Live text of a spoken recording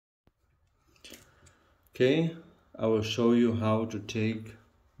Okay, I will show you how to take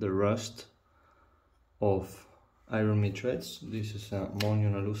the rust of iron meteorites. This is a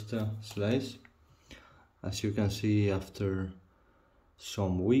ammonium alusta slice. As you can see, after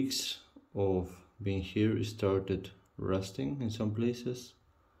some weeks of being here, it started rusting in some places,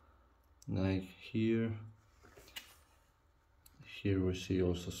 like here. Here we see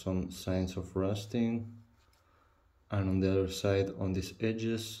also some signs of rusting, and on the other side, on these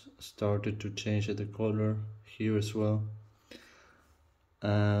edges, started to change the color here as well.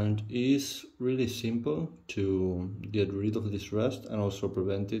 And it is really simple to get rid of this rust and also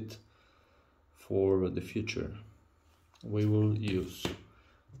prevent it for the future. We will use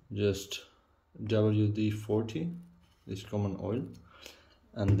just WD-40, this common oil,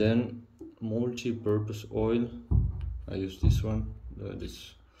 and then multi-purpose oil. I use this one, that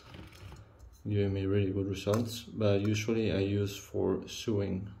is giving me really good results, but usually I use for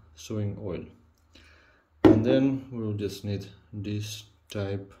sewing oil. And then we'll just need this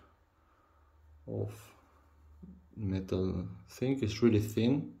type of metal thing. It's really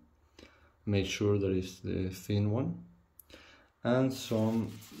thin, make sure that it's the thin one, and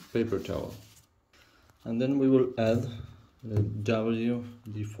some paper towel. And then we will add the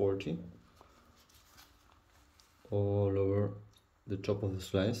WD-40 all over the top of the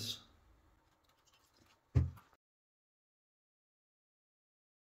slice.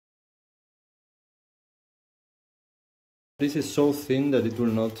 This is so thin that it will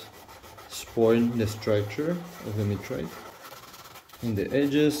not spoil the structure of the meteorite. In the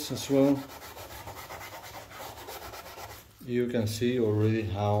edges as well, you can see already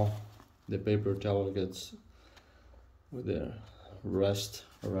how the paper towel gets with the rust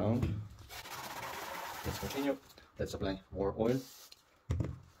around. Let's continue. Let's apply more oil.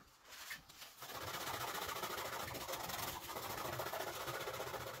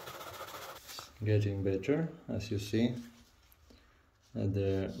 Getting better, as you see, and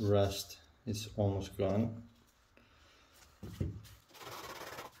the rust is almost gone.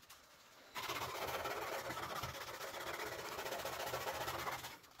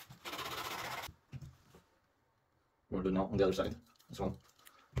 We'll do now on the other side as well.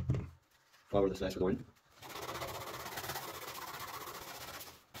 Flour the slice with oil.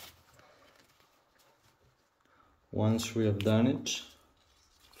 Once we have done it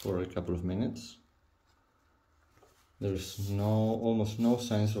for a couple of minutes, there's almost no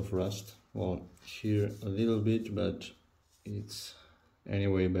signs of rust. Well, here a little bit, but it's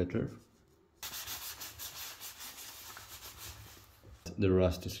anyway better. The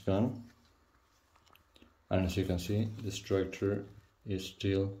rust is gone, and as you can see, the structure is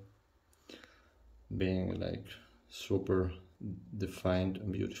still being like super defined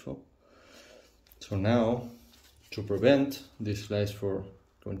and beautiful. So now, to prevent this slice for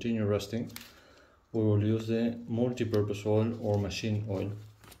continue rusting, we will use the multi-purpose oil or machine oil.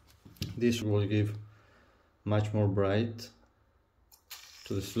 This will give much more bright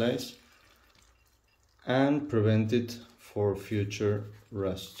to the slice and prevent it for future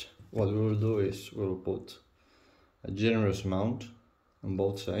rust. What we will do is we will put a generous amount on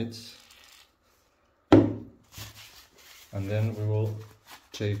both sides, and then we will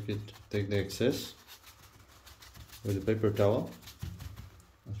take the excess with the paper towel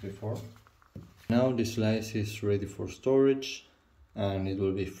as before. Now the slice is ready for storage and it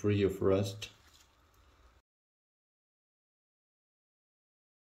will be free of rust.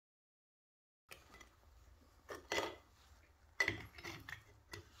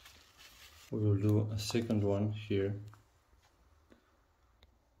 We will do a second one here,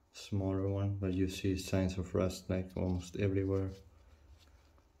 smaller one, but you see signs of rust like almost everywhere.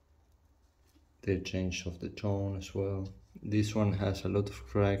 The change of the tone as well. This one has a lot of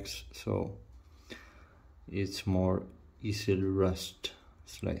cracks, so it's more easily rust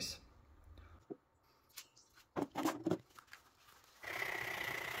slice.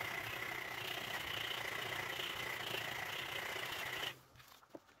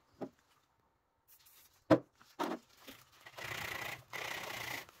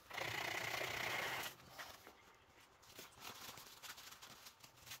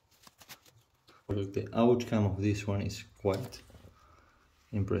 Look, the outcome of this one is quite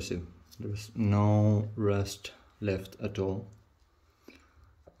impressive. There's no rust left at all,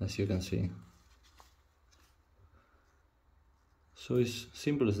 as you can see. So it's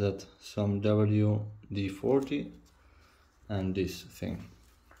simple as that, some WD-40 and this thing.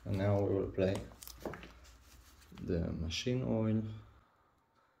 And now we will apply the machine oil.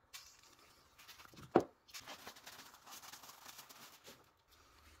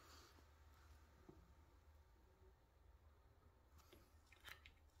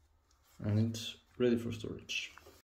 And it's ready for storage.